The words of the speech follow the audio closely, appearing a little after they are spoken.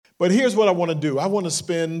But here's what I want to do. I want to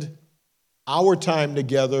spend our time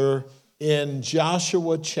together in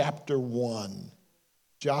Joshua chapter 1.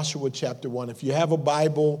 Joshua chapter 1. If you have a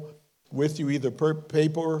Bible with you, either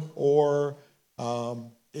paper or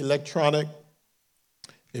electronic,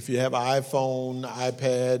 if you have an iPhone,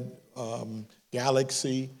 iPad,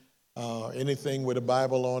 Galaxy, anything with a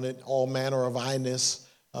Bible on it, all manner of I-ness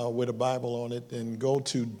with a Bible on it, then go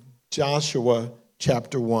to Joshua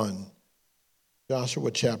chapter 1.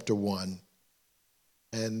 Joshua chapter 1.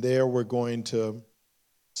 And there we're going to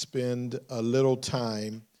spend a little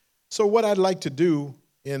time. So what I'd like to do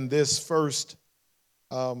in this first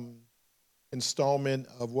installment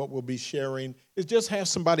of what we'll be sharing is just have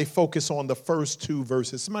somebody focus on the first two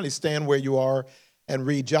verses. Somebody stand where you are and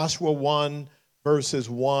read Joshua 1, verses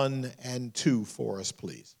 1 and 2 for us,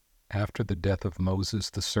 please. After the death of Moses,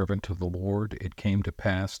 the servant of the Lord, it came to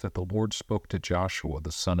pass that the Lord spoke to Joshua,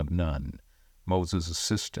 the son of Nun, Moses'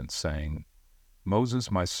 assistant, saying,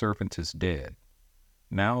 Moses, my servant, is dead.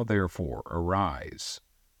 Now, therefore, arise,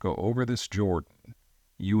 go over this Jordan,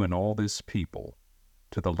 you and all this people,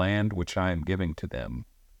 to the land which I am giving to them,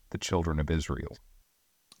 the children of Israel.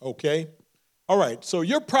 Okay. All right. So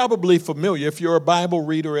you're probably familiar, if you're a Bible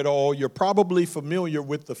reader at all, you're probably familiar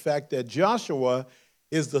with the fact that Joshua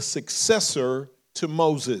is the successor to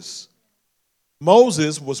Moses.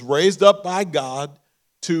 Moses was raised up by God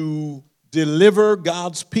to deliver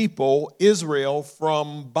God's people, Israel,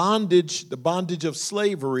 from bondage, the bondage of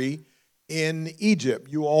slavery in Egypt.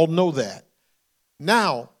 You all know that.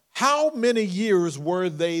 Now, how many years were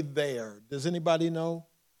they there? Does anybody know?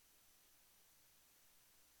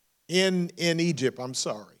 In Egypt, I'm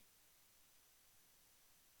sorry.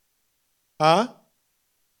 Huh?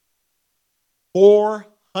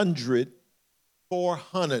 400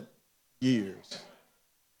 years.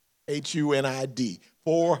 HUNID.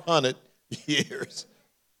 400 years.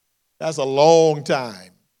 That's a long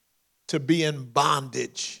time to be in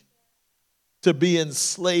bondage, to be in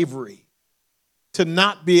slavery, to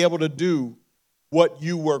not be able to do what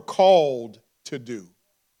you were called to do,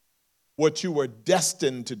 what you were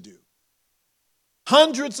destined to do.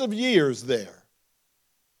 Hundreds of years there.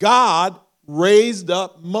 God raised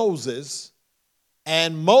up Moses,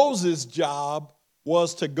 and Moses' job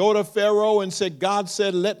was to go to Pharaoh and say, God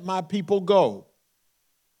said, let my people go.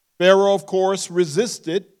 Pharaoh, of course,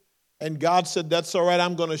 resisted, and God said, that's all right,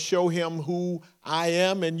 I'm going to show him who I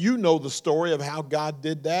am. And you know the story of how God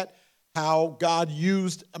did that, how God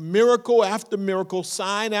used miracle after miracle,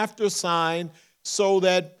 sign after sign, so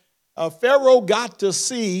that Pharaoh got to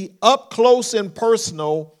see up close and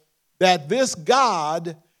personal that this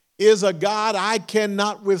God is a God I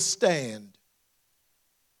cannot withstand.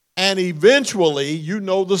 And eventually, you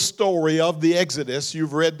know the story of the Exodus.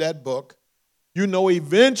 You've read that book. You know,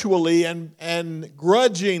 eventually and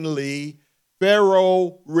grudgingly,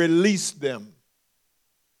 Pharaoh released them.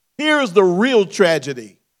 Here's the real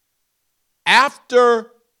tragedy. After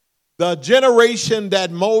the generation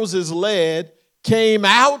that Moses led came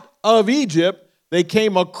out of Egypt, they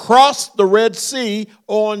came across the Red Sea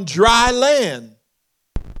on dry land.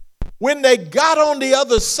 When they got on the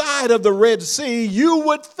other side of the Red Sea, you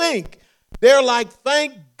would think, they're like,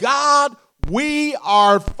 thank God we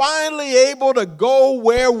are finally able to go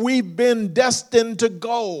where we've been destined to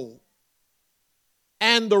go.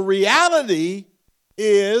 And the reality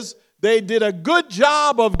is they did a good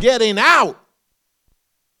job of getting out,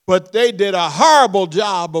 but they did a horrible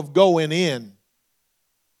job of going in.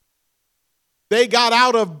 They got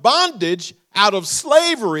out of bondage, out of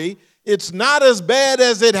slavery. It's not as bad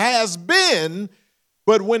as it has been,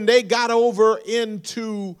 but when they got over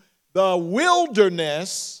into the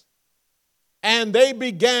wilderness and they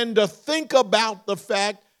began to think about the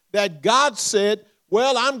fact that God said,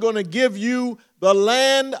 well, I'm going to give you the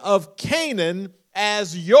land of Canaan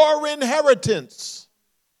as your inheritance.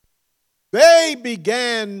 They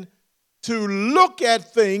began to look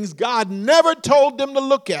at things God never told them to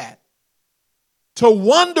look at, to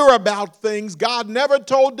wonder about things God never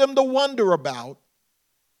told them to wonder about.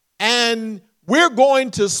 And we're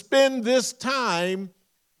going to spend this time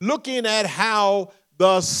looking at how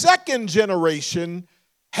the second generation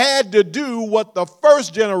had to do what the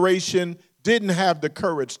first generation didn't have the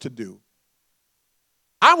courage to do.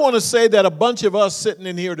 I want to say that a bunch of us sitting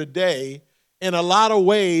in here today, in a lot of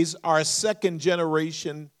ways, are second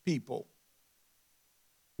generation people.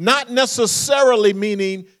 Not necessarily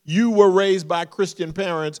meaning you were raised by Christian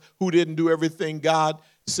parents who didn't do everything God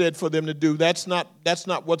said for them to do. That's not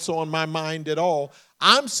what's on my mind at all.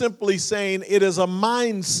 I'm simply saying it is a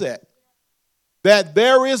mindset that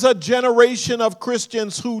there is a generation of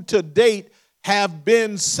Christians who to date have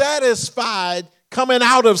been satisfied coming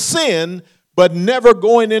out of sin, but never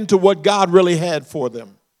going into what God really had for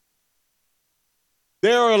them.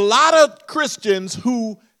 There are a lot of Christians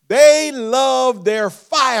who they love their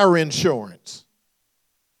fire insurance.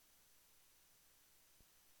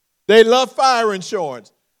 They love fire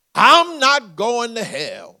insurance. I'm not going to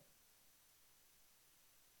hell.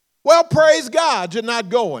 Well, praise God, you're not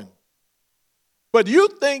going. But you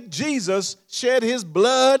think Jesus shed his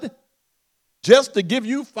blood just to give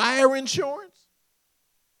you fire insurance?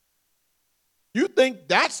 You think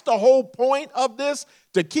that's the whole point of this,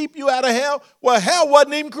 to keep you out of hell? Well, hell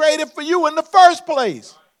wasn't even created for you in the first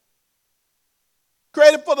place.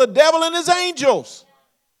 Created for the devil and his angels.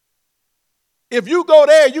 If you go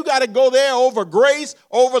there, you got to go there over grace,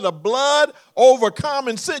 over the blood, over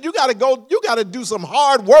common sense. You got to do some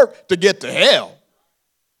hard work to get to hell.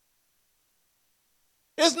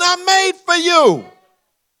 It's not made for you.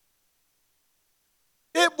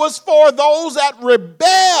 It was for those that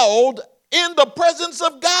rebelled in the presence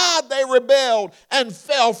of God. They rebelled and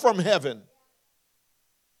fell from heaven.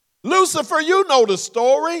 Lucifer, you know the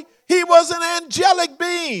story. He was an angelic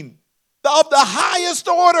being of the highest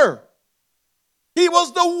order. He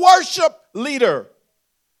was the worship leader.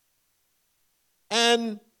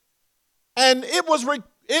 And it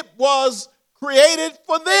was created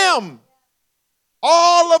for them.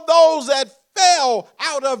 All of those that fell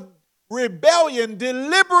out of rebellion,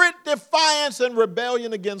 deliberate defiance and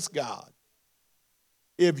rebellion against God.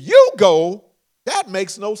 If you go, that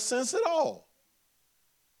makes no sense at all.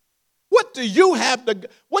 What you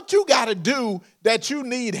got to do that you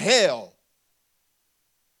need hell?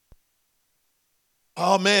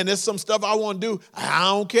 Oh man, there's some stuff I want to do. I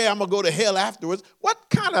don't care. I'm going to go to hell afterwards. What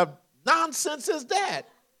kind of nonsense is that?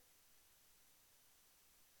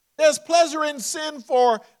 There's pleasure in sin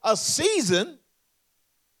for a season,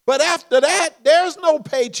 but after that, there's no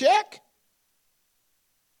paycheck.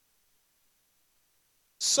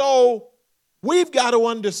 So we've got to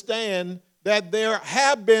understand that there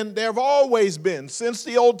have always been, since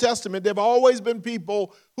the Old Testament, there have always been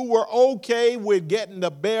people who were okay with getting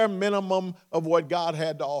the bare minimum of what God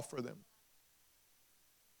had to offer them.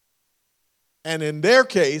 And in their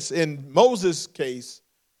case, in Moses' case,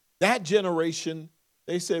 that generation,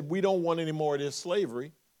 they said, we don't want any more of this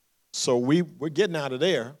slavery, so we're getting out of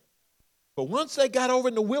there. But once they got over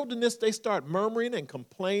in the wilderness, they start murmuring and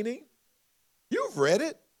complaining. You've read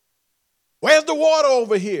it. Where's the water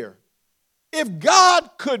over here? If God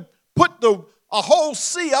could put a whole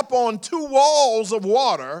sea up on two walls of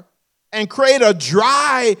water and create a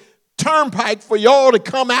dry turnpike for y'all to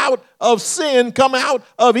come out of sin, come out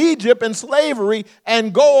of Egypt and slavery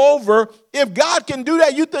and go over, if God can do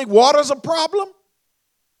that, you think water's a problem?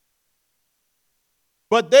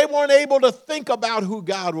 But they weren't able to think about who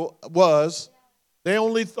God was. They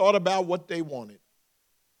only thought about what they wanted.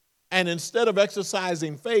 And instead of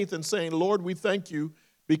exercising faith and saying, Lord, we thank you,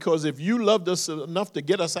 because if you loved us enough to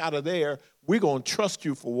get us out of there, we're going to trust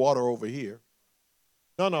you for water over here.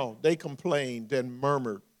 No, they complained and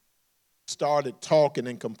murmured, started talking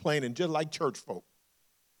and complaining just like church folk.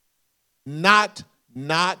 Not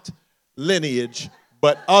lineage,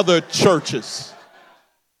 but other churches.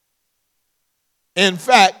 In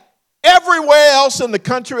fact, everywhere else in the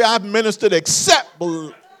country I've ministered except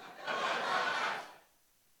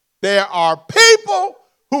there are people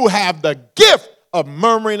who have the gift of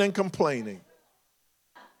murmuring and complaining.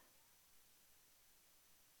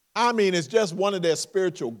 I mean, it's just one of their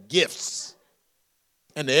spiritual gifts,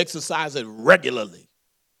 and they exercise it regularly.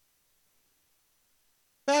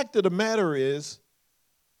 Fact of the matter is,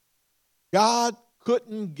 God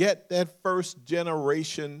couldn't get that first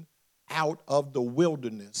generation out of the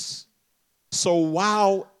wilderness. So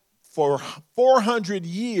while for 400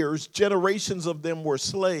 years, generations of them were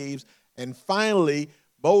slaves, and finally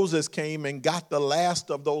Moses came and got the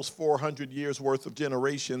last of those 400 years worth of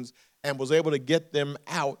generations and was able to get them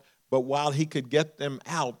out. But while he could get them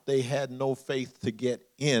out, they had no faith to get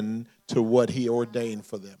in to what he ordained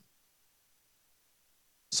for them.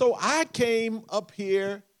 So I came up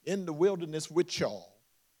here in the wilderness with y'all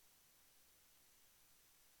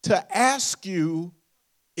to ask you,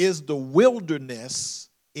 is the wilderness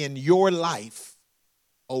in your life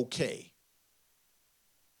okay?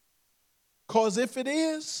 Because if it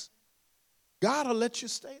is, God will let you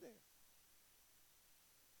stay there.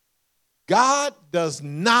 God does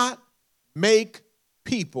not make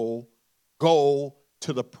people go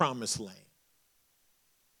to the promised land.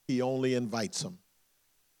 He only invites them.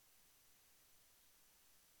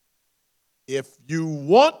 If you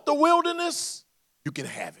want the wilderness, you can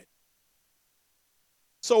have it.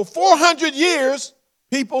 So 400 years,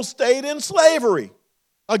 people stayed in slavery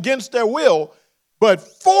against their will. But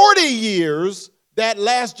 40 years, that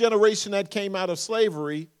last generation that came out of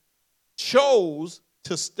slavery chose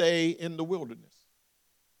to stay in the wilderness,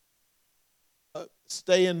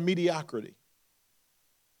 stay in mediocrity,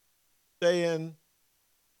 stay in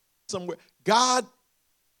somewhere. God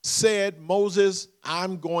said, Moses,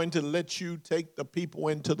 I'm going to let you take the people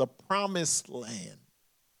into the promised land.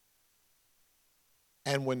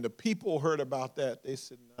 And when the people heard about that, they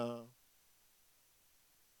said, no,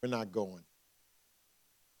 we're not going.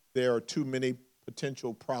 There are too many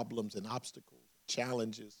potential problems and obstacles,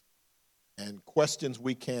 challenges, and questions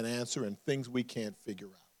we can't answer and things we can't figure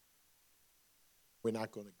out. We're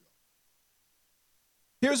not going to go.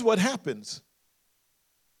 Here's what happens.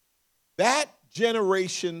 That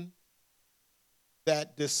generation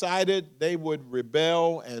that decided they would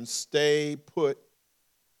rebel and stay put,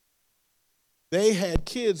 they had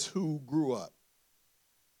kids who grew up.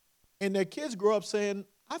 And their kids grew up saying,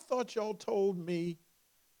 I thought y'all told me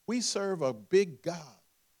we serve a big God.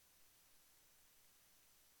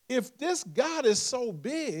 If this God is so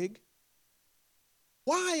big,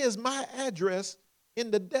 why is my address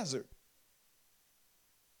in the desert?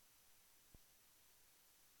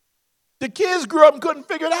 The kids grew up and couldn't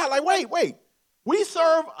figure it out. Like, wait. We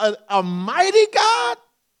serve a mighty God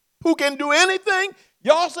who can do anything?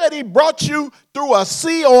 Y'all said he brought you through a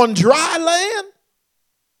sea on dry land?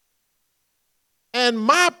 And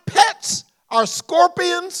my pets are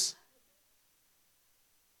scorpions?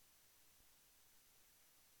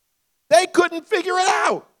 They couldn't figure it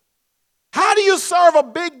out. How do you serve a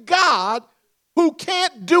big God who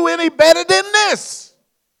can't do any better than this?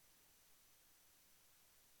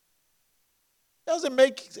 Doesn't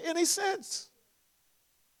make any sense.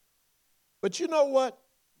 But you know what?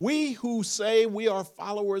 We who say we are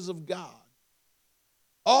followers of God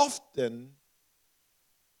often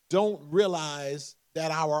don't realize that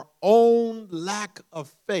our own lack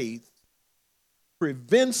of faith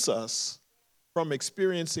prevents us from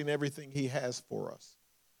experiencing everything he has for us.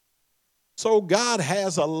 So God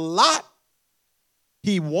has a lot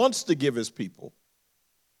he wants to give his people,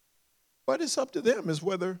 but it's up to them is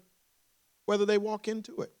whether they walk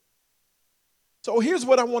into it. So here's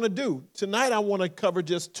what I want to do. Tonight I want to cover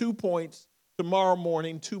just 2 points. Tomorrow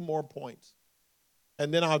morning, 2 more points.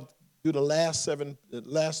 And then I'll do the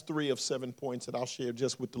last 3 of 7 points that I'll share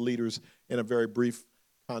just with the leaders in a very brief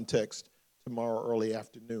context tomorrow early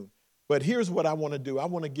afternoon. But here's what I want to do. I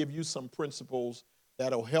want to give you some principles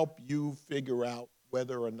that'll help you figure out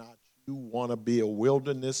whether or not you want to be a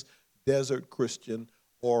wilderness desert Christian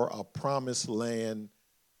or a promised land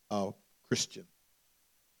Christian.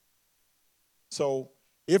 So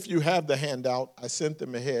if you have the handout, I sent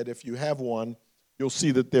them ahead. If you have one, you'll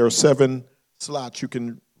see that there are 7 slots you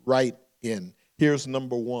can write in. Here's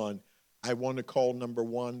number 1. I want to call number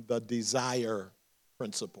 1 the desire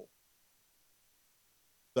principle.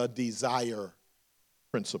 The desire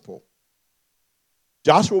principle.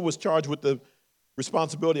 Joshua was charged with the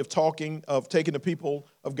responsibility of taking the people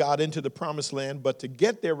of God into the promised land, but to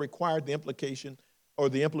get there required the implication or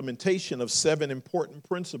the implementation of 7 important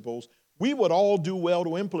principles. We would all do well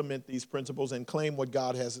to implement these principles and claim what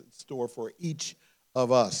God has in store for each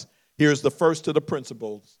of us. Here's the first of the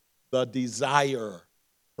principles, the desire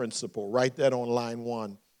principle. Write that on line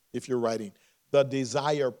 1 if you're writing. The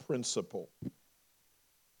desire principle.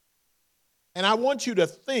 And I want you to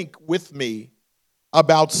think with me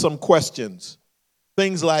about some questions.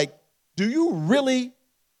 Things like, do you really,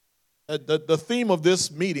 the theme of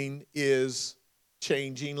this meeting is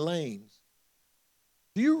changing lanes.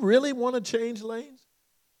 Do you really want to change lanes?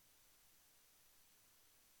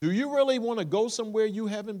 Do you really want to go somewhere you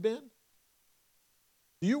haven't been?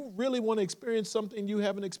 Do you really want to experience something you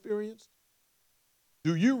haven't experienced?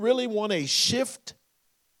 Do you really want a shift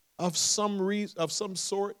of some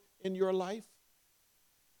sort in your life?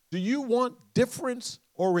 Do you want difference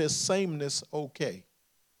or is sameness okay?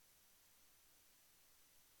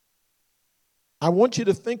 I want you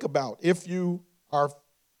to think about if you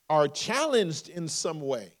are challenged in some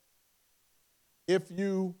way, if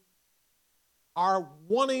you are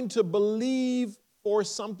wanting to believe for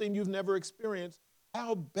something you've never experienced,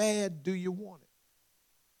 how bad do you want it?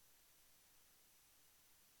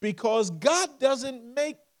 Because God doesn't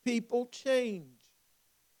make people change.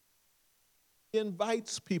 He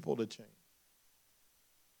invites people to change.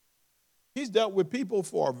 He's dealt with people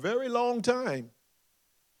for a very long time,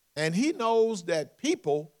 and he knows that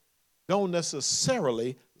people don't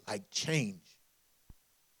necessarily like change.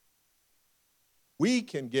 We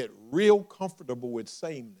can get real comfortable with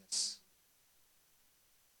sameness,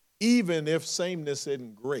 even if sameness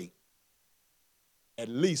isn't great. At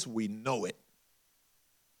least we know it.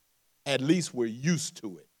 at least we're used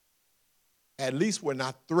to it. At least we're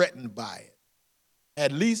not threatened by it.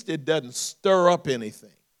 At least it doesn't stir up anything.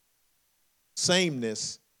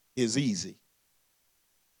 Sameness is easy.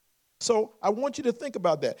 So I want you to think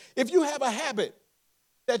about that. If you have a habit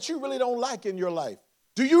that you really don't like in your life,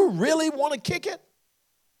 do you really want to kick it?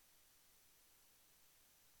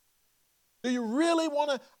 Do you really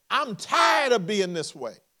want to? I'm tired of being this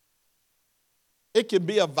way. It can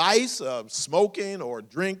be a vice of smoking or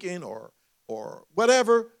drinking or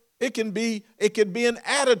whatever. It can be an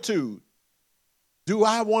attitude. Do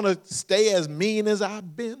I want to stay as mean as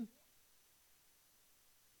I've been?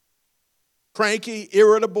 Cranky,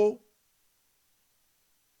 irritable?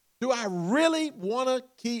 Do I really want to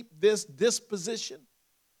keep this disposition?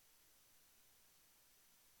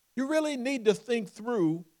 You really need to think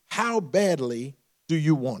through, how badly do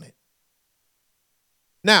you want it?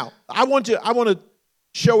 Now, I want to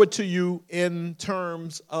show it to you in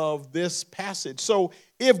terms of this passage. So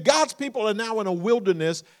if God's people are now in a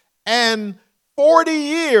wilderness and 40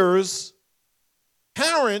 years,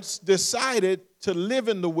 parents decided to live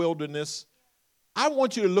in the wilderness, I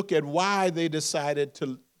want you to look at why they decided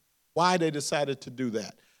to do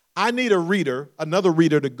that. I need another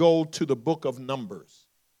reader to go to the book of Numbers.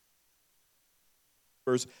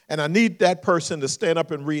 And I need that person to stand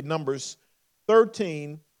up and read Numbers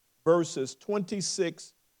 13, verses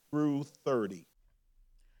 26 through 30.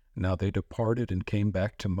 Now they departed and came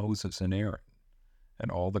back to Moses and Aaron,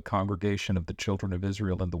 and all the congregation of the children of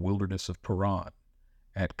Israel in the wilderness of Paran,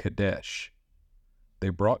 at Kadesh. They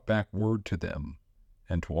brought back word to them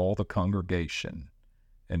and to all the congregation,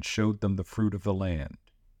 and showed them the fruit of the land.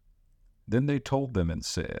 Then they told them and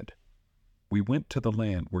said, We went to the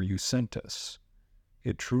land where you sent us.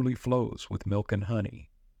 It truly flows with milk and honey,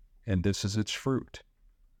 and this is its fruit.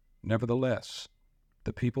 Nevertheless,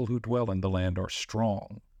 the people who dwell in the land are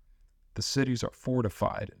strong. The cities are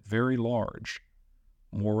fortified, very large.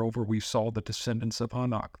 Moreover, we saw the descendants of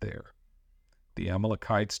Anak there. The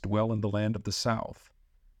Amalekites dwell in the land of the south.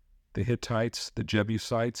 The Hittites, the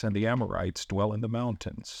Jebusites, and the Amorites dwell in the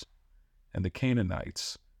mountains. And the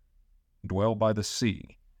Canaanites dwell by the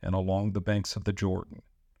sea and along the banks of the Jordan.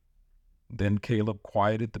 Then Caleb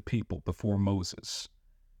quieted the people before Moses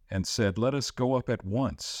and said, Let us go up at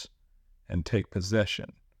once and take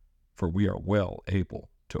possession, for we are well able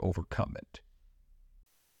to overcome it.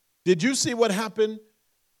 Did you see what happened?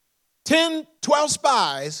 12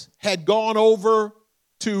 spies had gone over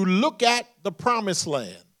to look at the promised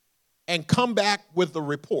land and come back with a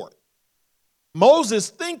report. Moses'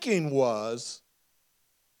 thinking was,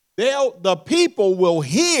 the people will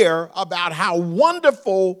hear about how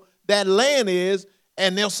wonderful that land is,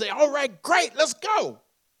 and they'll say, all right, great, let's go.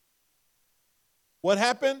 What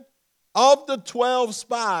happened? Of the 12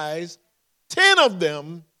 spies, 10 of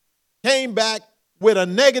them came back with a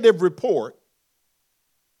negative report.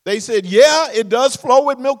 They said, yeah, it does flow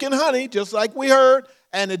with milk and honey, just like we heard,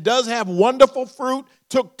 and it does have wonderful fruit. It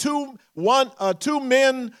took two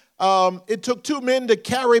men to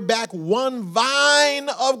carry back one vine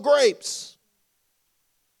of grapes.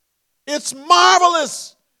 It's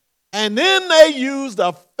marvelous. And then they used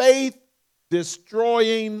a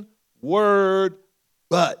faith-destroying word,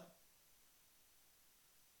 but.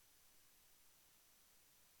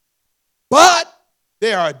 But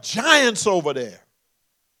there are giants over there.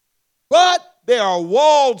 But there are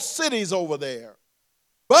walled cities over there.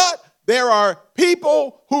 But there are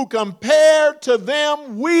people who, compared to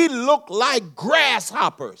them, we look like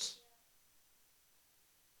grasshoppers.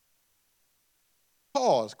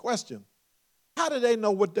 Pause, question. How do they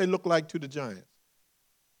know what they look like to the giants?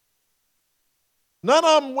 None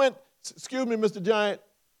of them went, excuse me, Mr. Giant,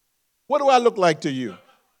 what do I look like to you?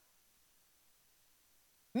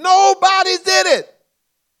 Nobody did it.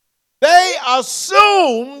 They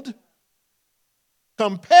assumed,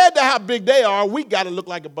 compared to how big they are, we got to look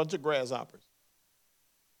like a bunch of grasshoppers.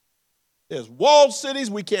 There's walled cities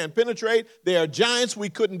we can't penetrate. There are giants we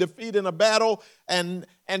couldn't defeat in a battle. And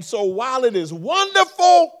so while it is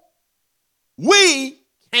wonderful, we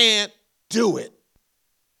can't do it.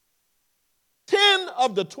 10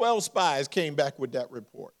 of the 12 spies came back with that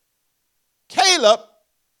report. Caleb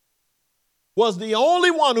was the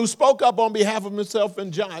only one who spoke up on behalf of himself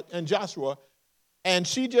and Joshua, and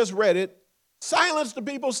she just read it, silenced the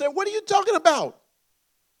people, said, what are you talking about?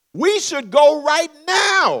 We should go right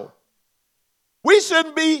now. We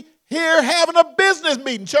shouldn't be here having a business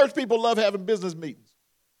meeting. Church people love having business meetings.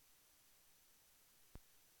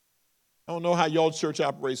 I don't know how y'all church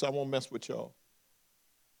operates, so I won't mess with y'all.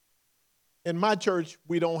 In my church,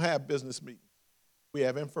 we don't have business meetings. We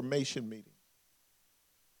have information meetings.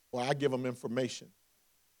 Well, I give them information.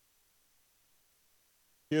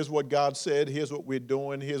 Here's what God said. Here's what we're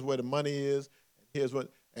doing. Here's where the money is.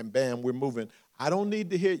 And bam, we're moving. I don't need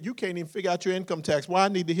to hear, you can't even figure out your income tax. Why I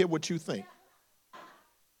need to hear what you think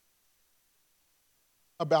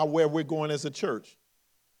about where we're going as a church.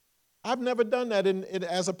 I've never done that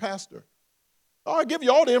as a pastor. Oh, I give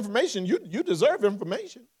you all the information. You deserve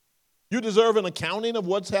information. You deserve an accounting of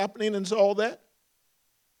what's happening and so all that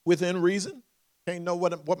within reason. Can't know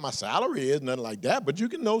what my salary is, nothing like that, but you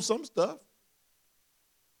can know some stuff.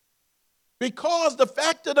 Because the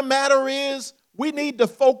fact of the matter is, we need to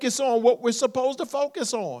focus on what we're supposed to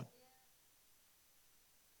focus on.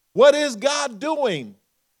 What is God doing?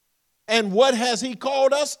 And what has he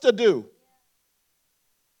called us to do?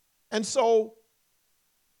 And so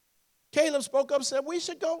Caleb spoke up and said, we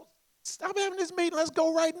should go. Stop having this meeting. Let's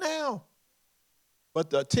go right now. But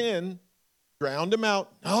the 10 drowned him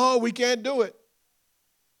out. No, we can't do it.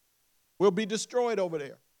 We'll be destroyed over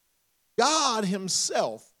there. God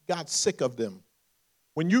himself got sick of them.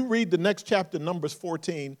 When you read the next chapter, Numbers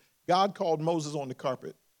 14, God called Moses on the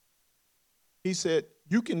carpet. He said,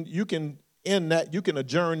 you can end that, you can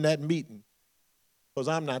adjourn that meeting because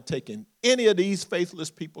I'm not taking any of these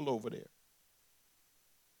faithless people over there.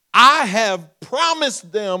 I have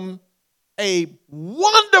promised them a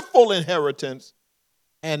wonderful inheritance,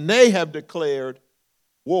 and they have declared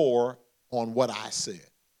war on what I said.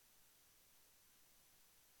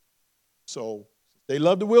 So they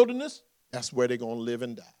love the wilderness. That's where they're going to live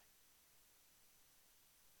and die.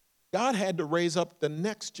 God had to raise up the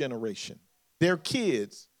next generation, their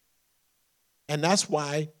kids. And that's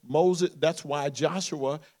why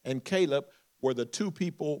Joshua and Caleb were the two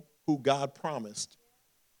people who God promised.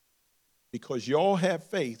 Because y'all had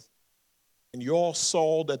faith and y'all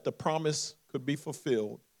saw that the promise could be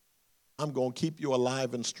fulfilled. I'm going to keep you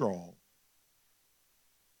alive and strong.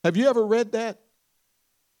 Have you ever read that?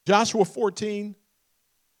 Joshua 14.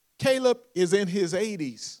 Caleb is in his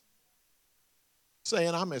 80s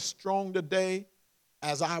saying, I'm as strong today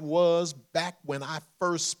as I was back when I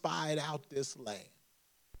first spied out this land.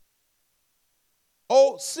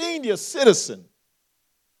 Oh, senior citizen,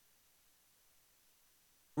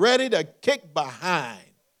 ready to kick behind.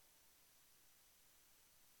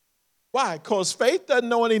 Why? Because faith doesn't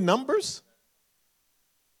know any numbers.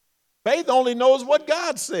 Faith only knows what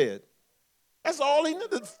God said. That's all he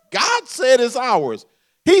knows. God said it's ours.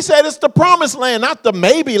 He said it's the promised land, not the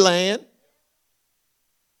maybe land.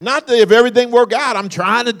 Not that if everything work out, I'm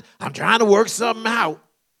trying to work something out.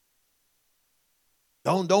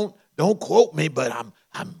 Don't quote me, but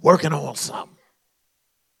I'm working on something.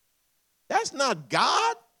 That's not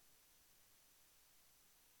God.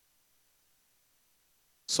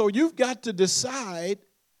 So you've got to decide,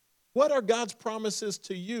 what are God's promises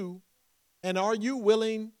to you, and are you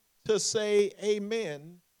willing to say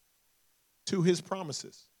amen to his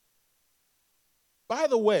promises? By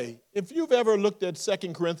the way, if you've ever looked at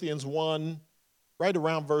 2 Corinthians 1, right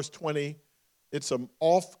around verse 20, it's an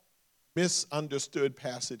misunderstood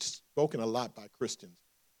passage spoken a lot by Christians.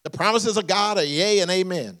 The promises of God are yea and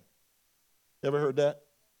amen. Ever heard that?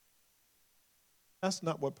 That's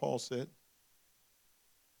not what Paul said.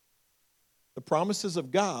 The promises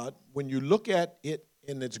of God, when you look at it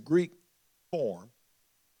in its Greek form,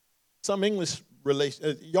 some English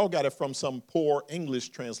y'all got it from some poor English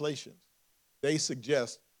translations. They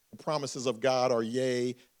suggest the promises of God are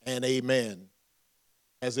yea and amen,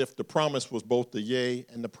 as if the promise was both the yea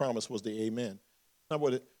and the promise was the amen. Not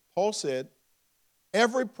what Paul said.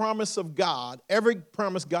 Every promise of God, every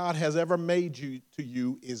promise God has ever made to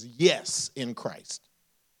you is yes in Christ.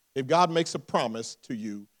 If God makes a promise to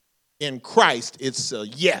you in Christ, it's a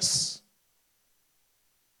yes.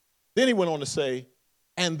 Then he went on to say,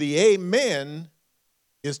 and the amen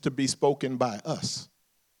is to be spoken by us.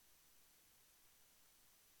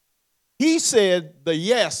 He said the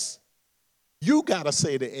yes, you got to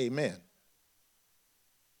say the amen.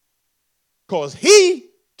 Because he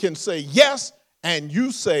can say yes and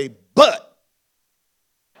you say but.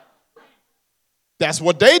 That's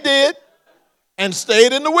what they did and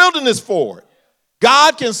stayed in the wilderness for it.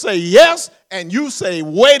 God can say yes and you say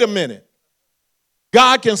wait a minute.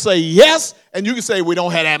 God can say yes and you can say we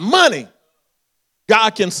don't have that money.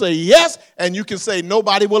 God can say yes and you can say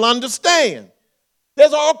nobody will understand.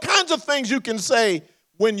 There's all kinds of things you can say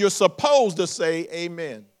when you're supposed to say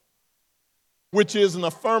amen, which is an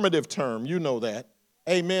affirmative term. You know that.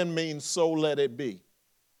 Amen means so let it be.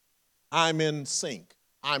 I'm in sync.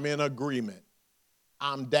 I'm in agreement.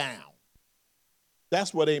 I'm down.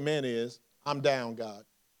 That's what amen is. I'm down, God.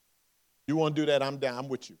 You want to do that? I'm down. I'm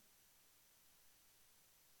with you.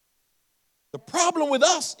 The problem with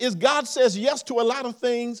us is God says yes to a lot of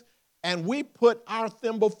things, and we put our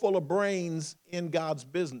thimble full of brains in God's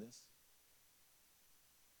business,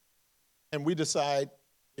 and we decide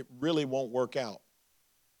it really won't work out.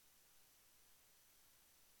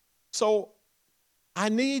 So I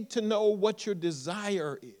need to know what your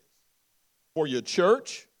desire is for your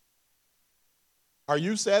church. Are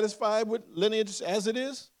you satisfied with Lineage as it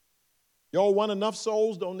is? Y'all won enough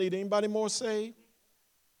souls, don't need anybody more saved?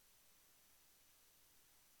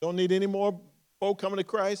 Don't need any more folk coming to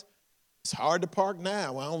Christ? It's hard to park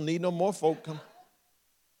now. I don't need no more folk coming.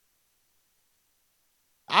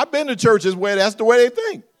 I've been to churches where that's the way they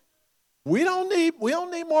think. We don't need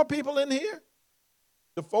more people in here.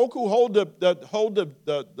 The folk who hold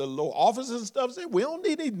the low offices and stuff say, we don't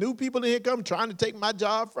need these new people in here coming trying to take my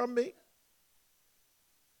job from me.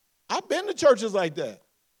 I've been to churches like that.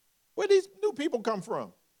 Where these new people come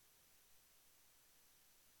from?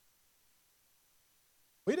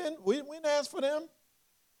 We didn't ask for them.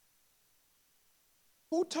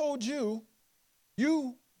 Who told you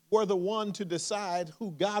you were the one to decide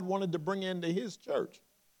who God wanted to bring into his church?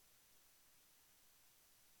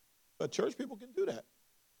 But church people can do that.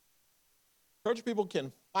 Church people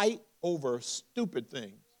can fight over stupid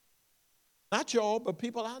things. Not y'all, but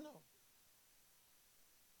people I know.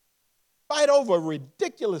 Fight over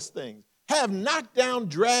ridiculous things. Have knockdown,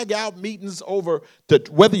 drag out meetings over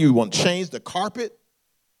whether you want to change the carpet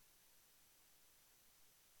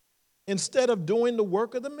instead of doing the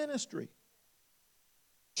work of the ministry.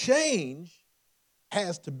 Change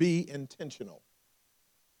has to be intentional.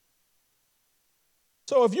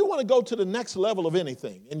 So if you want to go to the next level of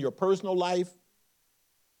anything in your personal life,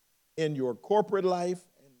 in your corporate life,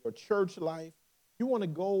 in your church life, you want to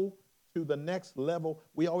go to the next level.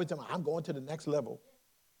 We always tell them, I'm going to the next level.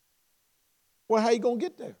 Well, how are you going to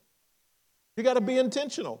get there? You got to be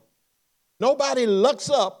intentional. Nobody lucks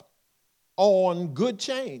up on good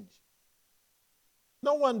change.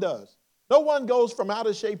 No one does. No one goes from out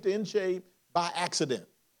of shape to in shape by accident.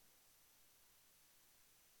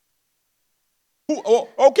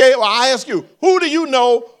 Okay, well, I ask you, who do you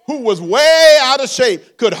know who was way out of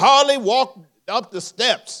shape, could hardly walk up the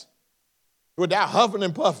steps without huffing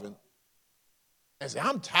and puffing? And say,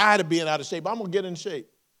 I'm tired of being out of shape. I'm going to get in shape.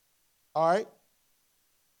 All right?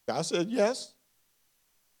 God said, yes.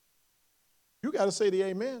 You got to say the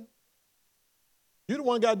amen. You're the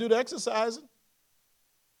one got to do the exercising.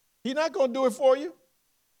 He's not going to do it for you.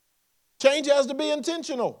 Change has to be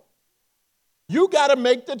intentional. You got to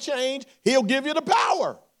make the change. He'll give you the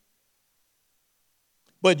power.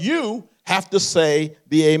 But you have to say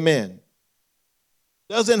the amen.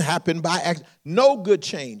 Doesn't happen by accident. No good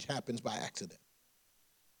change happens by accident.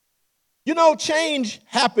 You know, change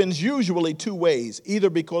happens usually two ways,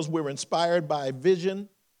 either because we're inspired by vision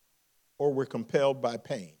or we're compelled by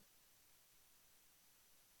pain.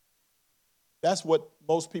 That's what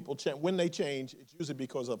most people change. When they change, it's usually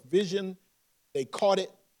because of vision. They caught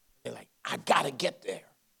it. They're like, I got to get there.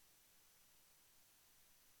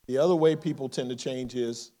 The other way people tend to change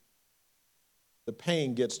is the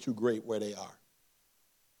pain gets too great where they are.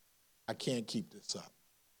 I can't keep this up.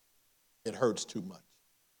 It hurts too much.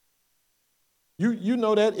 You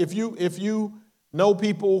know that if you know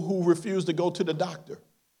people who refuse to go to the doctor.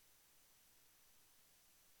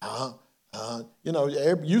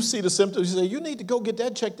 You see the symptoms, you say, you need to go get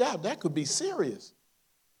that checked out. That could be serious.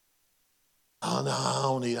 Oh, no,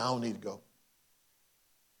 I don't need to go.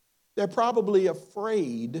 They're probably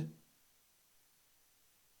afraid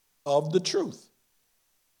of the truth.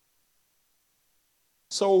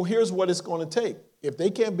 So here's what it's going to take. If they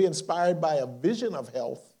can't be inspired by a vision of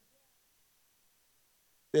health,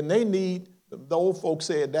 then they need, the old folks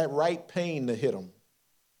said, that right pain to hit them.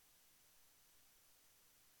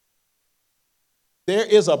 There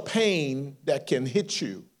is a pain that can hit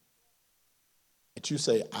you that you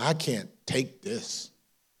say, I can't take this.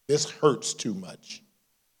 This hurts too much.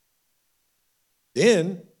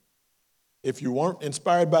 Then, if you weren't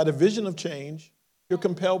inspired by the vision of change, you're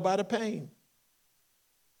compelled by the pain.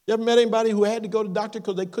 You ever met anybody who had to go to the doctor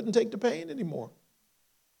because they couldn't take the pain anymore?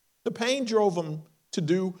 The pain drove them to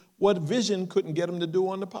do what vision couldn't get them to do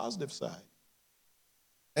on the positive side.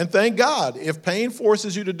 And thank God, if pain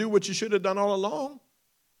forces you to do what you should have done all along,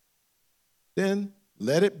 then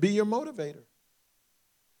let it be your motivator.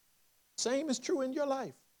 Same is true in your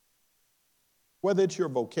life. Whether it's your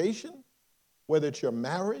vocation, whether it's your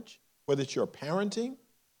marriage, whether it's your parenting,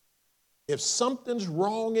 if something's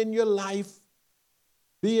wrong in your life,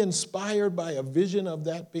 be inspired by a vision of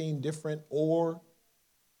that being different or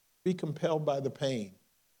be compelled by the pain.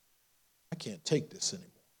 I can't take this anymore.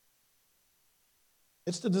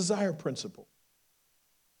 It's the desire principle.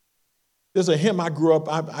 There's a hymn I grew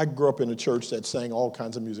up in a church that sang all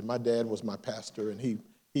kinds of music. My dad was my pastor, and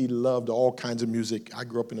he loved all kinds of music. I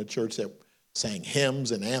grew up in a church that sang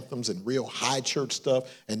hymns and anthems and real high church stuff,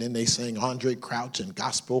 and then they sang Andre Crouch and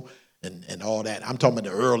gospel and all that. I'm talking about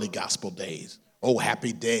the early gospel days. Oh,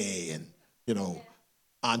 Happy Day and,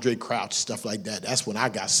 Andre Crouch, stuff like that. That's when I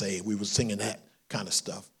got saved. We were singing that kind of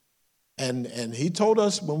stuff. And he told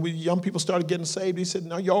us when we young people started getting saved, he said,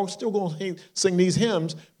 no, y'all still going to sing these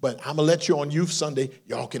hymns, but I'm going to let you on Youth Sunday.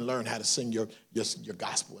 Y'all can learn how to sing your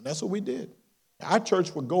gospel. And that's what we did. Our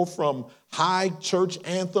church would go from high church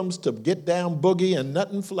anthems to Get Down Boogie and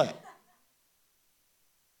Nothing Flat.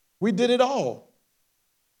 We did it all.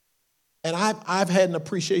 And I've had an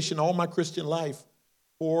appreciation all my Christian life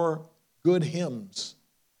for good hymns.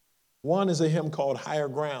 One is a hymn called Higher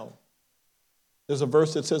Ground. There's a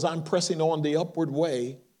verse that says, I'm pressing on the upward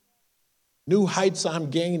way. New heights I'm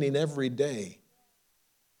gaining every day.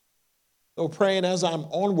 So praying as I'm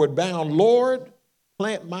onward bound, Lord,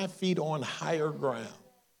 plant my feet on higher ground.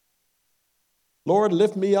 Lord,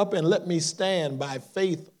 lift me up and let me stand by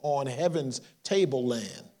faith on heaven's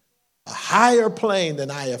tableland. A higher plane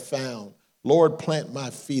than I have found. Lord, plant my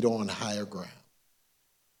feet on higher ground.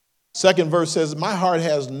 Second verse says, my heart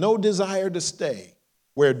has no desire to stay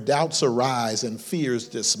where doubts arise and fears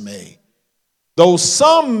dismay. Though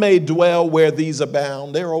some may dwell where these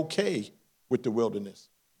abound, they're okay with the wilderness.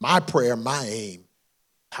 My prayer, my aim,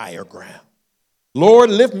 higher ground. Lord,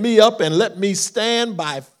 lift me up and let me stand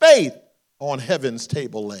by faith on heaven's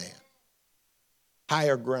tableland.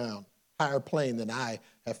 Higher ground, higher plane than I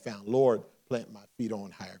have found. Lord, plant my feet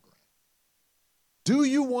on higher ground. Do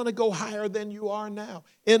you want to go higher than you are now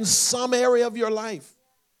in some area of your life?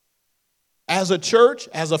 As a church,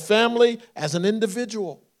 as a family, as an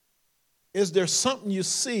individual, is there something you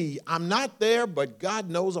see? I'm not there, but God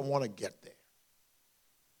knows I want to get there.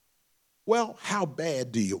 Well, how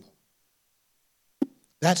bad do you want?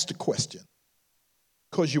 That's the question,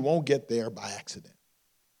 because you won't get there by accident.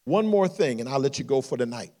 One more thing, and I'll let you go for the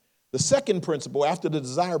night. The second principle, after the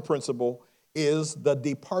desire principle, is the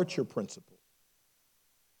departure principle.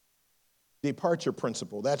 Departure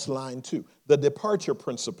principle, that's line 2. The departure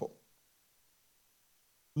principle.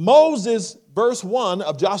 Moses, verse 1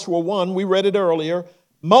 of Joshua 1, we read it earlier.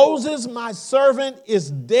 Moses, my servant, is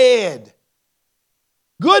dead.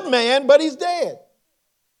 Good man, but he's dead.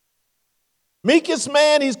 Meekest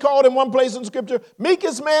man, he's called in one place in Scripture,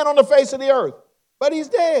 meekest man on the face of the earth, but he's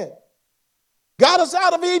dead. Got us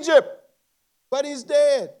out of Egypt, but he's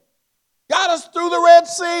dead. Got us through the Red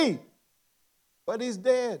Sea, but he's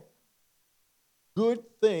dead. Good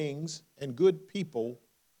things and good people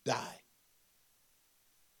die.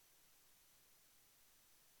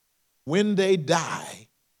 When they die,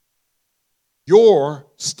 you're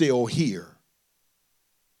still here.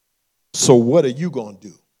 So what are you going to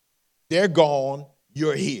do? They're gone,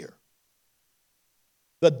 you're here.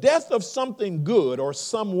 The death of something good or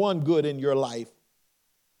someone good in your life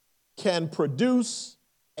can produce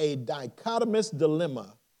a dichotomous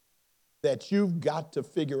dilemma that you've got to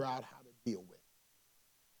figure out how to deal with.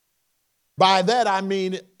 By that I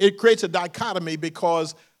mean it creates a dichotomy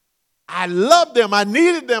because I loved them, I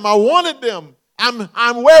needed them, I wanted them.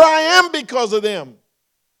 I'm where I am because of them.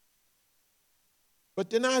 But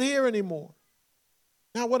they're not here anymore.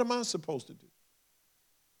 Now what am I supposed to do?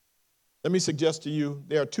 Let me suggest to you,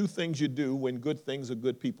 there are 2 things you do when good things or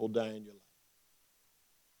good people die in your life.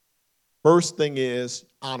 First thing is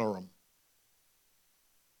honor them.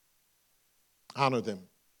 Honor them.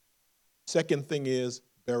 Second thing is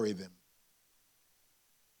bury them.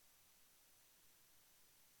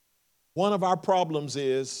 One of our problems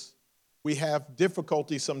is we have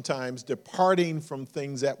difficulty sometimes departing from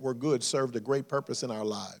things that were good, served a great purpose in our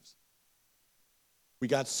lives. We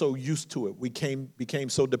got so used to it. We became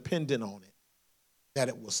so dependent on it that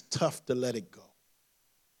it was tough to let it go.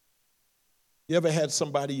 You ever had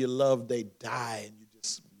somebody you love, they die, and you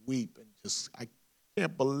just weep and I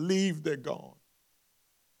can't believe they're gone.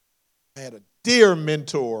 I had a dear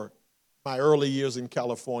mentor my early years in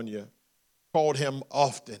California, called him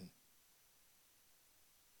often.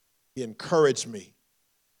 He encouraged me,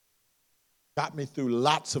 got me through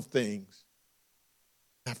lots of things.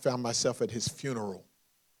 I found myself at his funeral.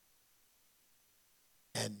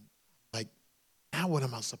 And like, now what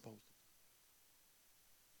am I supposed to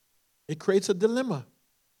do? It creates a dilemma.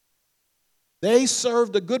 They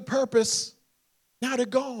served a good purpose. Now they're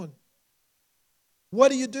gone.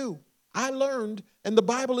 What do? I learned, and the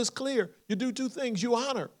Bible is clear, you do 2 things. You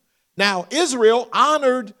honor. Now, Israel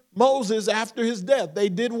honored Moses after his death. They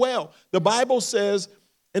did well. The Bible says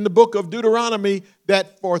in the book of Deuteronomy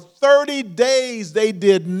that for 30 days they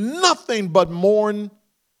did nothing but mourn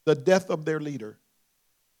the death of their leader.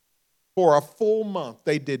 For a full month,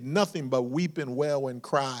 they did nothing but weep and wail and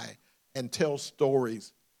cry and tell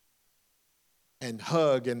stories and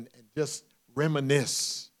hug and just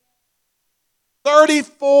reminisce. 30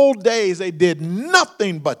 full days, they did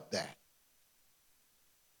nothing but that.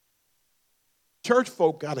 Church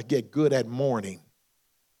folk got to get good at mourning.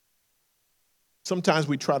 Sometimes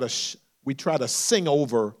we try to sing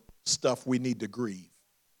over stuff we need to grieve.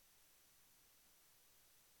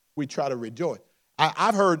 We try to rejoice.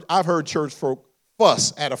 I've heard church folk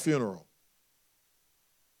fuss at a funeral.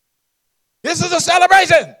 This is a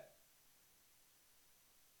celebration.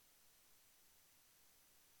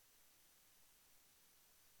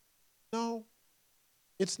 No,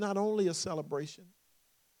 it's not only a celebration.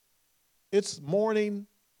 It's mourning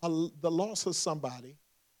the loss of somebody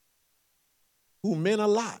who meant a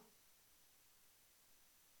lot.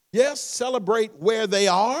 Yes, celebrate where they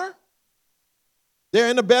are. They're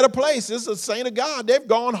in a better place. This is a saint of God. They've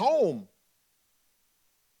gone home.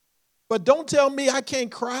 But don't tell me I can't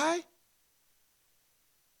cry.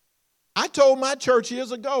 I told my church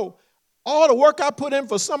years ago, all the work I put in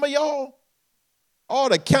for some of y'all, all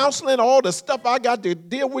the counseling, all the stuff I got to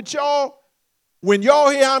deal with y'all, when y'all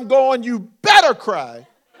hear I'm going, you better cry.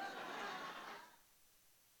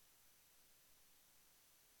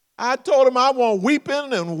 I told him I want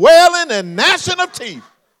weeping and wailing and gnashing of teeth.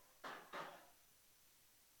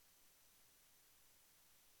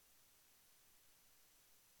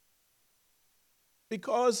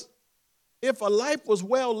 Because if a life was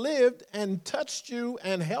well lived and touched you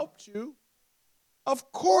and helped you,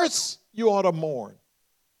 of course you ought to mourn.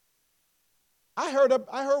 I heard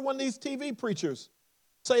one of these TV preachers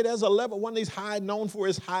say there's a level, one of these known for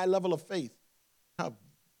his high level of faith, how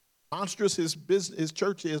monstrous his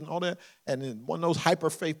church is and all that, and then one of those hyper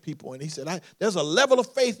faith people, and he said, there's a level of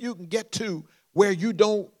faith you can get to where you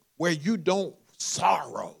don't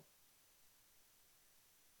sorrow.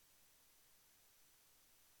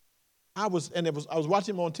 I was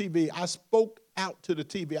watching him on TV. I spoke out to the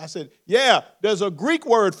TV. I said, yeah, there's a Greek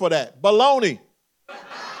word for that, baloney.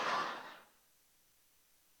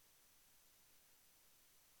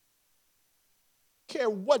 Care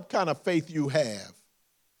what kind of faith you have.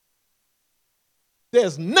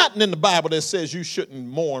 There's nothing in the Bible that says you shouldn't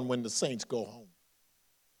mourn when the saints go home.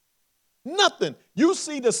 Nothing. You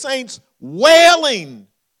see the saints wailing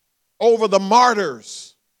over the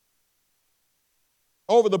martyrs,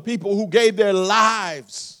 over the people who gave their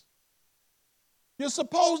lives. You're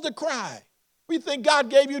supposed to cry. What do you think God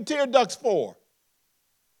gave you tear ducts for?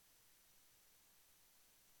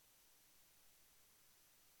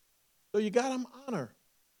 So you got them honor.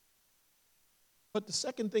 But the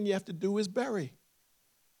second thing you have to do is bury.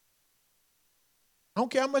 I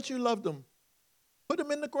don't care how much you love them. Put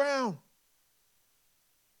them in the ground.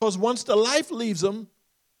 Because once the life leaves them,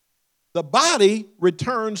 the body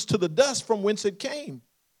returns to the dust from whence it came.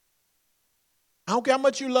 I don't care how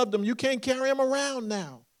much you love them. You can't carry them around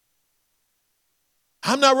now.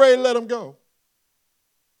 I'm not ready to let them go.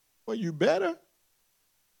 Well, you better.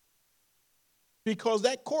 Because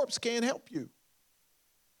that corpse can't help you.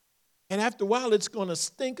 And after a while, it's going to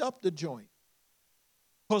stink up the joint.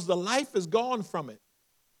 Because the life is gone from it.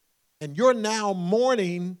 And you're now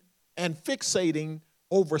mourning and fixating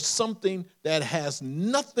over something that has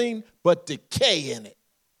nothing but decay in it.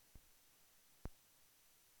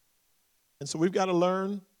 And so we've got to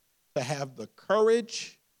learn to have the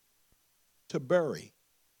courage to bury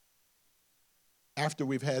after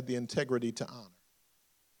we've had the integrity to honor.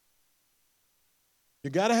 You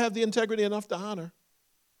got to have the integrity enough to honor,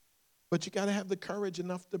 but you got to have the courage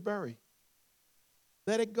enough to bury.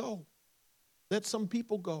 Let it go. Let some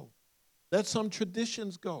people go. Let some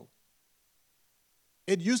traditions go.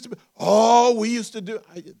 It used to be, we used to do,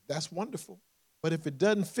 that's wonderful. But if it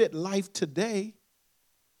doesn't fit life today,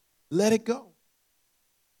 let it go.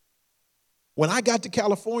 When I got to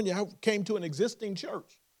California, I came to an existing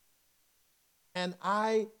church. And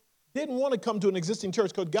I didn't want to come to an existing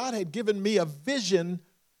church because God had given me a vision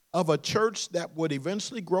of a church that would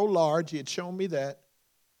eventually grow large. He had shown me that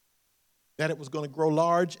it was going to grow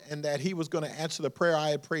large and that he was going to answer the prayer I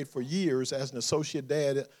had prayed for years as an associate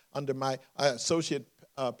dad under my associate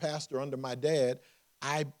pastor under my dad.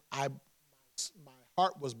 My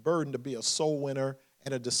heart was burdened to be a soul winner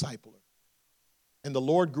and a discipler. And the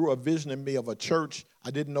Lord grew a vision in me of a church. I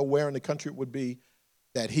didn't know where in the country it would be,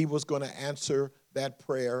 that he was going to answer that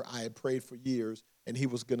prayer I had prayed for years, and he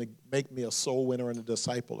was going to make me a soul winner and a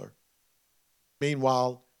discipler.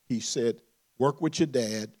 Meanwhile, he said, work with your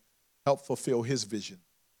dad, help fulfill his vision.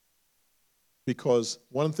 Because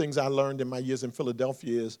one of the things I learned in my years in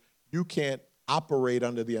Philadelphia is you can't operate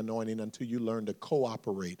under the anointing until you learn to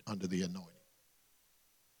cooperate under the anointing.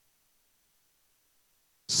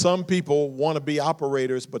 Some people want to be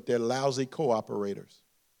operators, but they're lousy cooperators.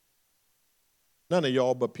 None of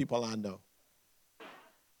y'all, but people I know.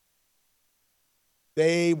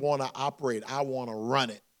 They want to operate. I want to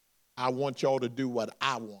run it. I want y'all to do what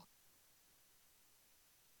I want.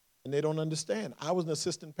 And they don't understand. I was an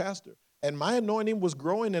assistant pastor, and my anointing was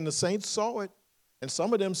growing, and the saints saw it. And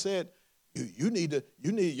some of them said, you need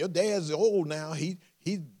your dad's old now. He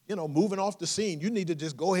moving off the scene. You need to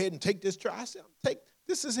just go ahead and take this try. I said,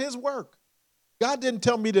 this is his work. God didn't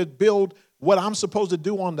tell me to build what I'm supposed to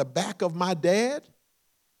do on the back of my dad.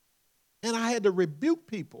 And I had to rebuke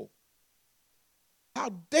people. How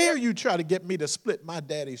dare you try to get me to split my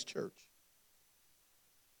daddy's church?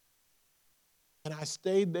 And I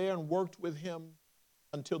stayed there and worked with him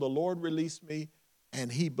until the Lord released me,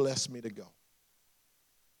 and he blessed me to go.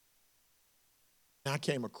 And I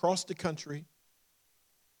came across the country,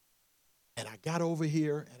 and I got over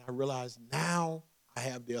here, and I realized now I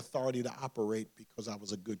have the authority to operate because I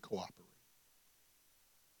was a good cooperator.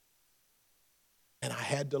 And I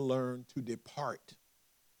had to learn to depart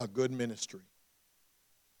a good ministry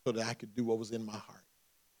so that I could do what was in my heart.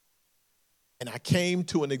 And I came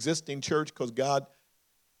to an existing church because God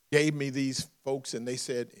gave me these folks, and they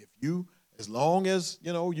said, as long as,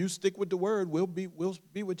 you stick with the word, we'll be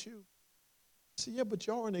with you. I said, yeah, but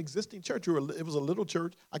y'all are an existing church. It was a little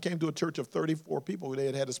church. I came to a church of 34 people.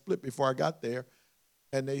 They had a split before I got there,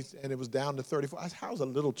 and it was down to 34. I said, how's a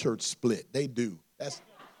little church split? They do.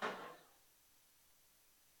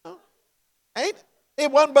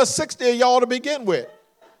 It wasn't but 60 of y'all to begin with.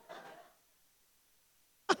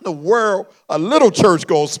 How in the world a little church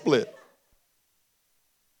gonna split?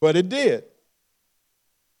 But it did.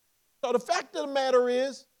 So the fact of the matter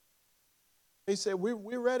is, they said,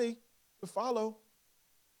 we're ready to follow.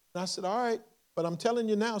 And I said, all right, but I'm telling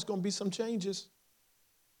you now, it's going to be some changes.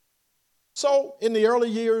 So in the early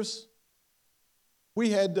years, we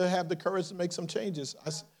had to have the courage to make some changes.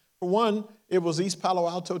 For one, it was East Palo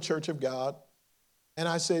Alto Church of God. And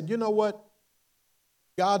I said, you know what?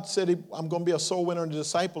 God said I'm going to be a soul winner and a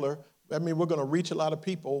discipler. I mean, we're going to reach a lot of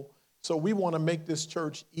people. So we want to make this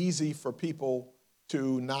church easy for people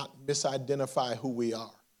to not misidentify who we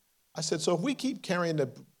are. I said, so if we keep carrying the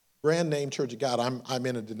brand name Church of God, I'm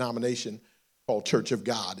in a denomination called Church of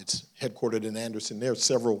God. It's headquartered in Anderson. There are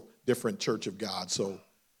several different Church of God. So,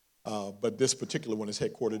 but this particular one is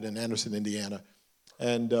headquartered in Anderson, Indiana.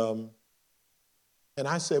 And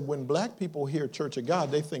I said, when black people hear Church of God,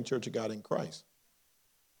 they think Church of God in Christ.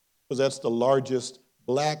 Because that's the largest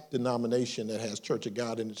black denomination that has Church of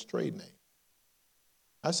God in its trade name.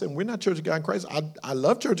 I said, we're not Church of God in Christ. I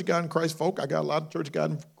love Church of God in Christ folk. I got a lot of Church of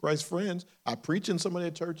God in Christ friends. I preach in some of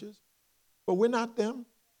their churches. But we're not them.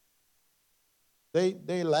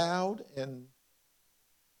 They loud, and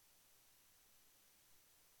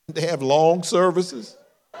they have long services.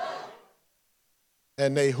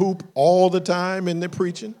 And they hoop all the time in their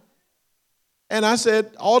preaching. And I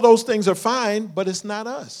said, all those things are fine, but it's not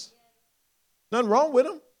us. Nothing wrong with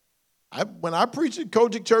them. When I preached at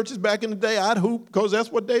Kojic churches back in the day, I'd hoop because that's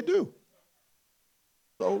what they do.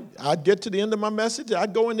 So I'd get to the end of my message,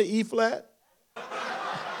 I'd go into E flat.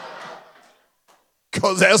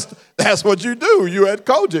 Because that's what you do. You at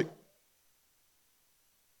Kojic.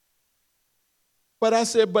 But I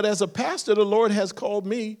said, but as a pastor, the Lord has called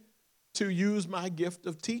me to use my gift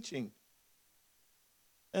of teaching.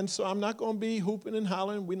 And so I'm not going to be hooping and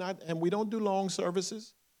hollering. We don't do long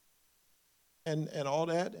services. And all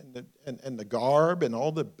that, and the garb and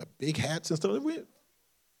all the big hats and stuff.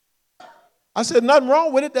 I said, nothing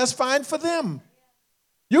wrong with it. That's fine for them.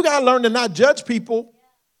 You got to learn to not judge people,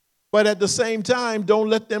 but at the same time, don't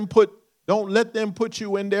let them put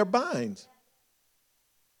you in their binds.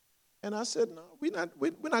 And I said, no, we're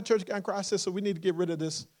not Church of God in Christ. I said, so we need to get rid of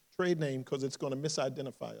this trade name because it's going to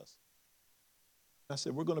misidentify us. I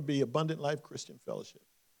said, we're going to be Abundant Life Christian Fellowship.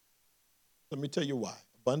 Let me tell you why.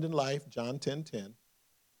 Abundant life, John 10:10,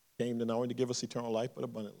 came to not only to give us eternal life, but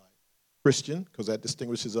abundant life. Christian, because that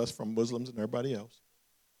distinguishes us from Muslims and everybody else.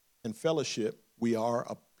 And fellowship, we are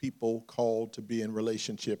a people called to be in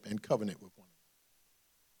relationship and covenant with one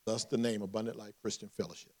another. Thus the name, Abundant Life Christian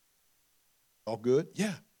Fellowship. All good?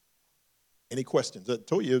 Yeah. Any questions? I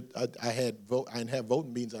told you I didn't have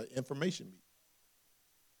voting meetings, I had information meetings.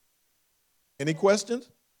 Any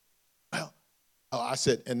questions? Well, I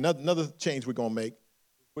said, and another change we're going to make.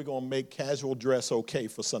 We're going to make casual dress okay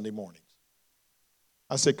for Sunday mornings.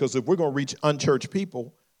 I said, because if we're going to reach unchurched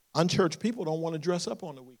people don't want to dress up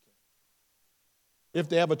on the weekend. If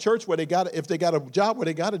they have a church where if they got a job where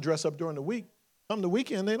they got to dress up during the week, come the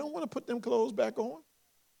weekend, they don't want to put them clothes back on.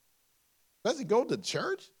 Does he go to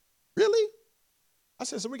church? Really? I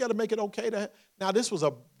said, so we got to make it okay to. Now this was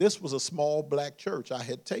a small black church I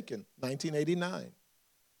had taken, 1989.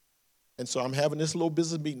 And so I'm having this little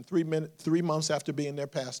business meeting 3 months after being their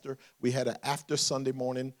pastor. We had an after Sunday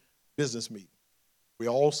morning business meeting. We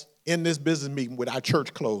all in this business meeting with our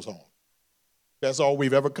church clothes on. That's all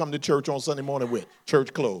we've ever come to church on Sunday morning with,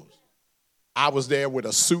 church clothes. I was there with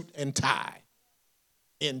a suit and tie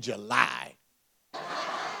in July.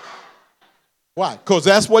 Why? Because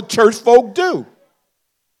that's what church folk do.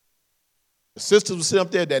 The sisters would sit up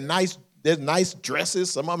there, their nice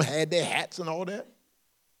dresses. Some of them had their hats and all that.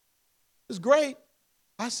 It's great.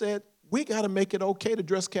 I said, we got to make it okay to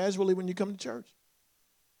dress casually when you come to church.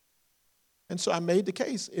 And so I made the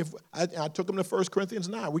case. If I took them to 1 Corinthians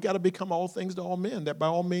 9. We got to become all things to all men, that by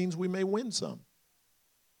all means we may win some.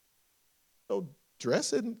 So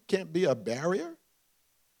dressing can't be a barrier.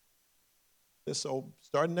 So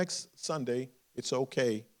starting next Sunday, it's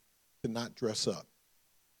okay to not dress up.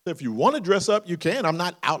 If you want to dress up, you can. I'm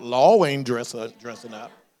not outlawing dressing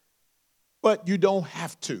up. But you don't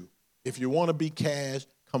have to. If you want to be cash,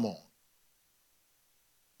 come on.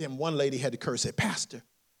 Then one lady had the courage to say, Pastor,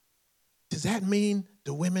 does that mean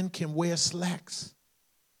the women can wear slacks?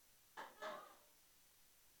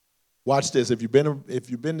 Watch this. If you've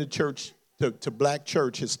been to church, to black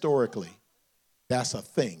church historically, that's a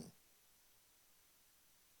thing.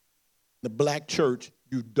 The black church,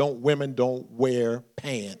 women don't wear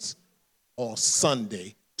pants on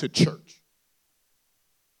Sunday to church.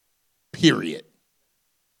 Period.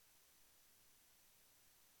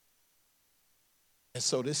 And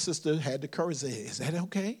so this sister had the courage to say, is that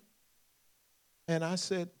okay? And I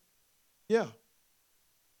said, yeah.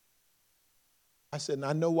 I said, and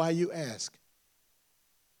I know why you ask.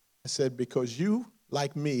 I said, because you,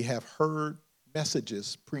 like me, have heard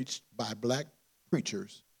messages preached by black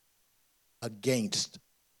preachers against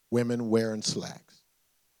women wearing slacks.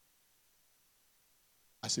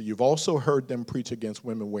 I said, you've also heard them preach against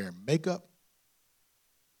women wearing makeup,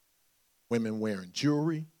 women wearing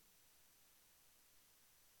jewelry.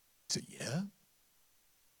 I said, yeah.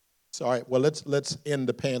 So, all right, well, let's end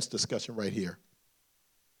the pants discussion right here.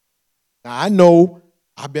 Now, I know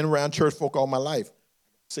I've been around church folk all my life.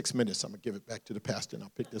 6 minutes, I'm going to give it back to the pastor, and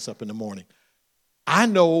I'll pick this up in the morning. I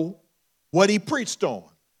know what he preached on.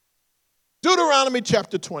 Deuteronomy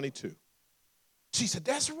chapter 22. She said,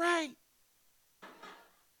 that's right.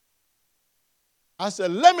 I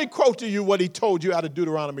said, let me quote to you what he told you out of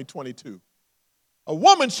Deuteronomy 22. A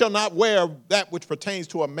woman shall not wear that which pertains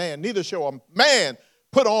to a man, neither shall a man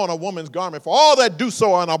put on a woman's garment, for all that do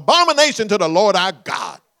so are an abomination to the Lord our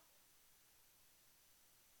God.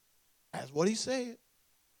 That's what he said.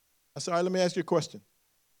 I said, all right, let me ask you a question.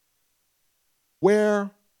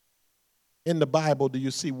 Where in the Bible do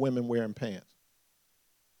you see women wearing pants?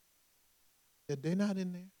 Said, they're not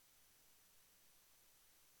in there.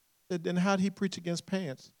 Said, then how did he preach against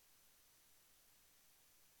pants?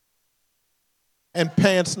 And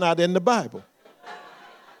pants not in the Bible.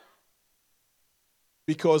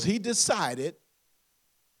 Because he decided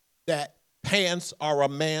that pants are a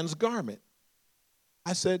man's garment.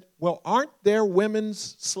 I said, well, aren't there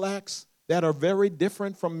women's slacks that are very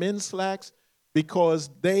different from men's slacks because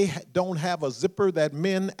they don't have a zipper that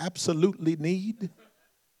men absolutely need?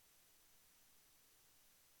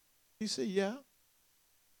 He said, yeah.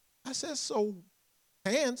 I said, so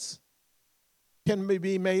pants can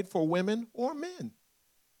be made for women or men.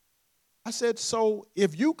 I said, so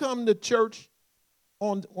if you come to church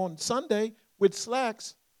on Sunday with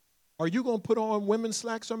slacks, are you going to put on women's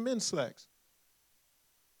slacks or men's slacks?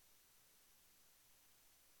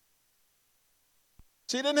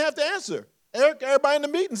 She didn't have to answer. Everybody in the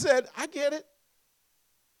meeting said, I get it.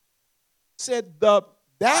 Said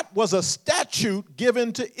that was a statute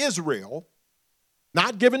given to Israel,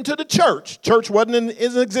 not given to the church. Church wasn't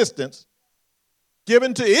in existence.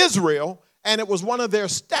 Given to Israel, and it was one of their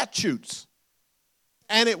statutes.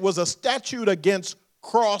 And it was a statute against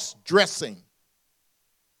cross-dressing.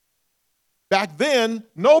 Back then,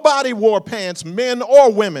 nobody wore pants, men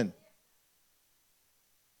or women.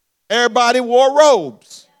 Everybody wore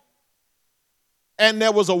robes. And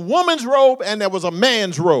there was a woman's robe and there was a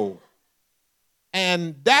man's robe.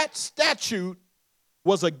 And that statute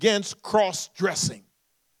was against cross-dressing.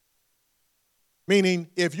 Meaning,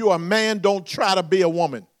 if you're a man, don't try to be a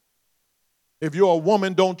woman. If you're a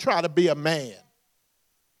woman, don't try to be a man.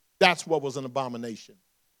 That's what was an abomination.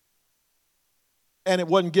 And it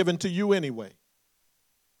wasn't given to you anyway.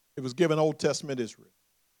 It was given Old Testament Israel.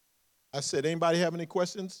 I said, anybody have any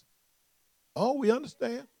questions? Oh, we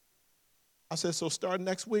understand. I said, so start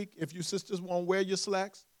next week, if you sisters won't wear your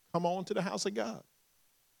slacks, come on to the house of God.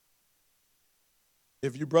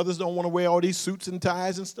 If you brothers don't want to wear all these suits and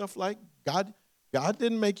ties and stuff like God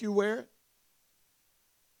didn't make you wear it.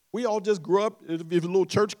 We all just grew up, if you're little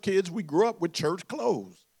church kids, we grew up with church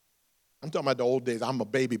clothes. I'm talking about the old days. I'm a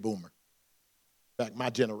baby boomer. Back my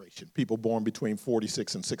generation, people born between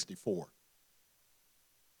 46 and 64.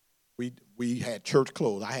 We had church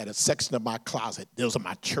clothes. I had a section of my closet. Those are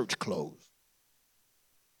my church clothes.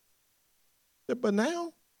 But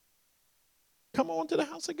now, come on to the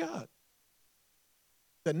house of God.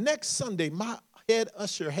 The next Sunday, my head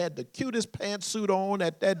usher had the cutest pantsuit on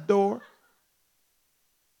at that door.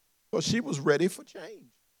 Well, she was ready for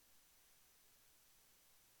change.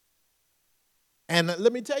 And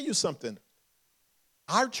let me tell you something.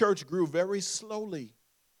 Our church grew very slowly.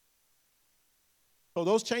 So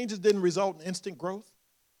those changes didn't result in instant growth.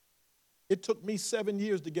 It took me 7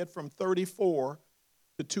 years to get from 34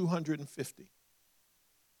 to 250.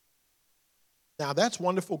 Now, that's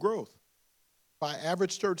wonderful growth. By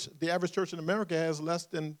average church, the average church in America has less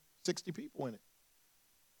than 60 people in it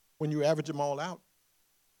when you average them all out.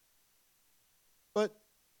 But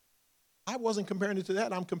I wasn't comparing it to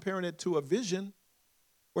that. I'm comparing it to a vision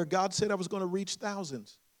where God said I was going to reach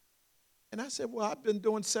thousands. And I said, well, I've been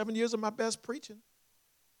doing 7 years of my best preaching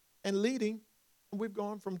and leading, and we've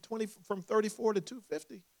gone from 34 to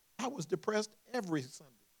 250. I was depressed every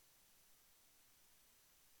Sunday.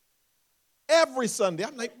 Every Sunday.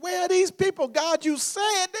 I'm like, where are these people? God, you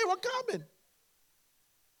said they were coming.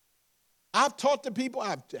 I've taught the people.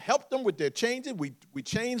 I've helped them with their changes. We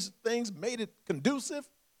changed things, made it conducive.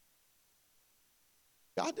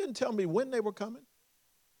 God didn't tell me when they were coming.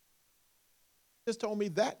 He just told me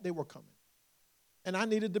that they were coming. And I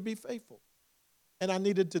needed to be faithful. And I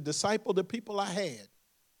needed to disciple the people I had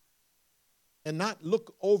and not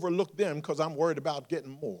overlook them because I'm worried about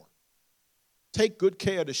getting more. Take good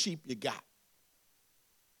care of the sheep you got.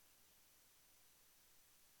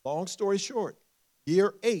 Long story short,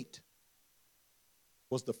 year 8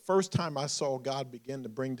 was the first time I saw God begin to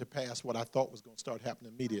bring to pass what I thought was going to start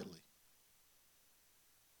happening immediately.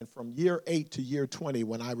 And from year 8 to year 20,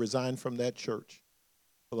 when I resigned from that church,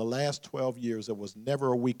 for the last 12 years, there was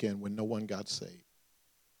never a weekend when no one got saved.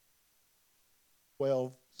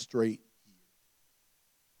 12 straight years.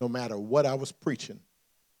 No matter what I was preaching,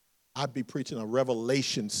 I'd be preaching a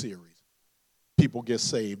Revelation series. People get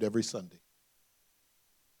saved every Sunday.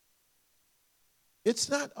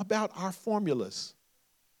 It's not about our formulas.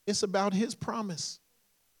 It's about his promise.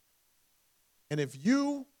 And if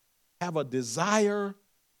you have a desire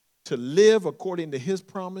to live according to his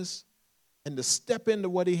promise and to step into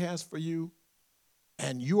what he has for you,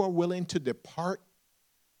 and you are willing to depart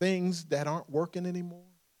things that aren't working anymore,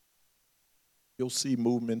 you'll see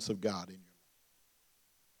movements of God in your life.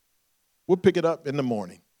 We'll pick it up in the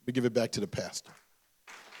morning. We give it back to the pastor.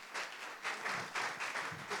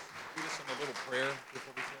 Lead us in a little prayer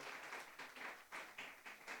before we close.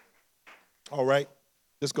 All right,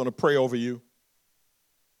 just going to pray over you.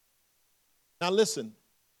 Now listen,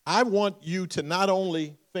 I want you to not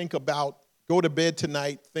only go to bed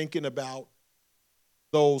tonight thinking about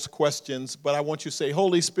those questions, but I want you to say,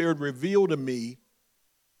 Holy Spirit, reveal to me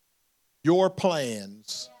your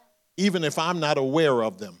plans, even if I'm not aware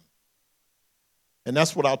of them. And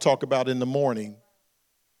that's what I'll talk about in the morning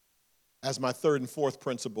as my third and fourth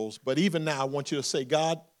principles. But even now, I want you to say,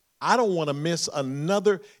 God, I don't want to miss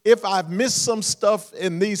another. If I've missed some stuff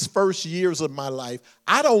in these first years of my life,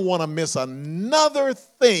 I don't want to miss another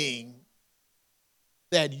thing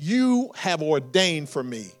that you have ordained for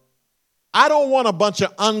me. I don't want a bunch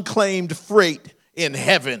of unclaimed freight in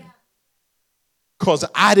heaven because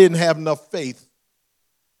I didn't have enough faith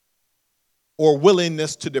or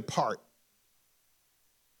willingness to depart.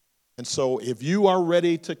 And so if you are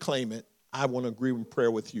ready to claim it, I want to agree in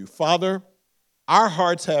prayer with you. Father, our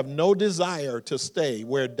hearts have no desire to stay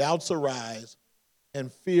where doubts arise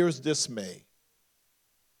and fears dismay.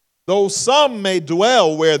 Though some may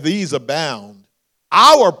dwell where these abound,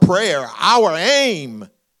 our prayer, our aim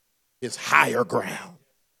is higher ground.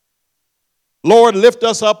 Lord, lift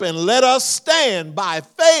us up and let us stand by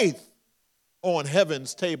faith on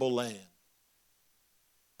heaven's tableland,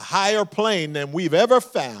 a higher plane than we've ever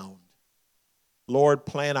found. Lord,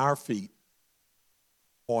 plant our feet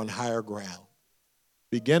on higher ground.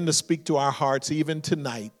 Begin to speak to our hearts even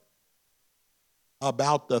tonight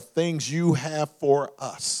about the things you have for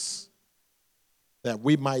us, that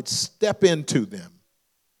we might step into them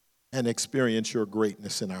and experience your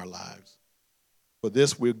greatness in our lives. For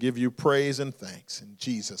this, we'll give you praise and thanks in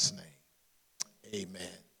Jesus' name.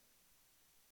 Amen.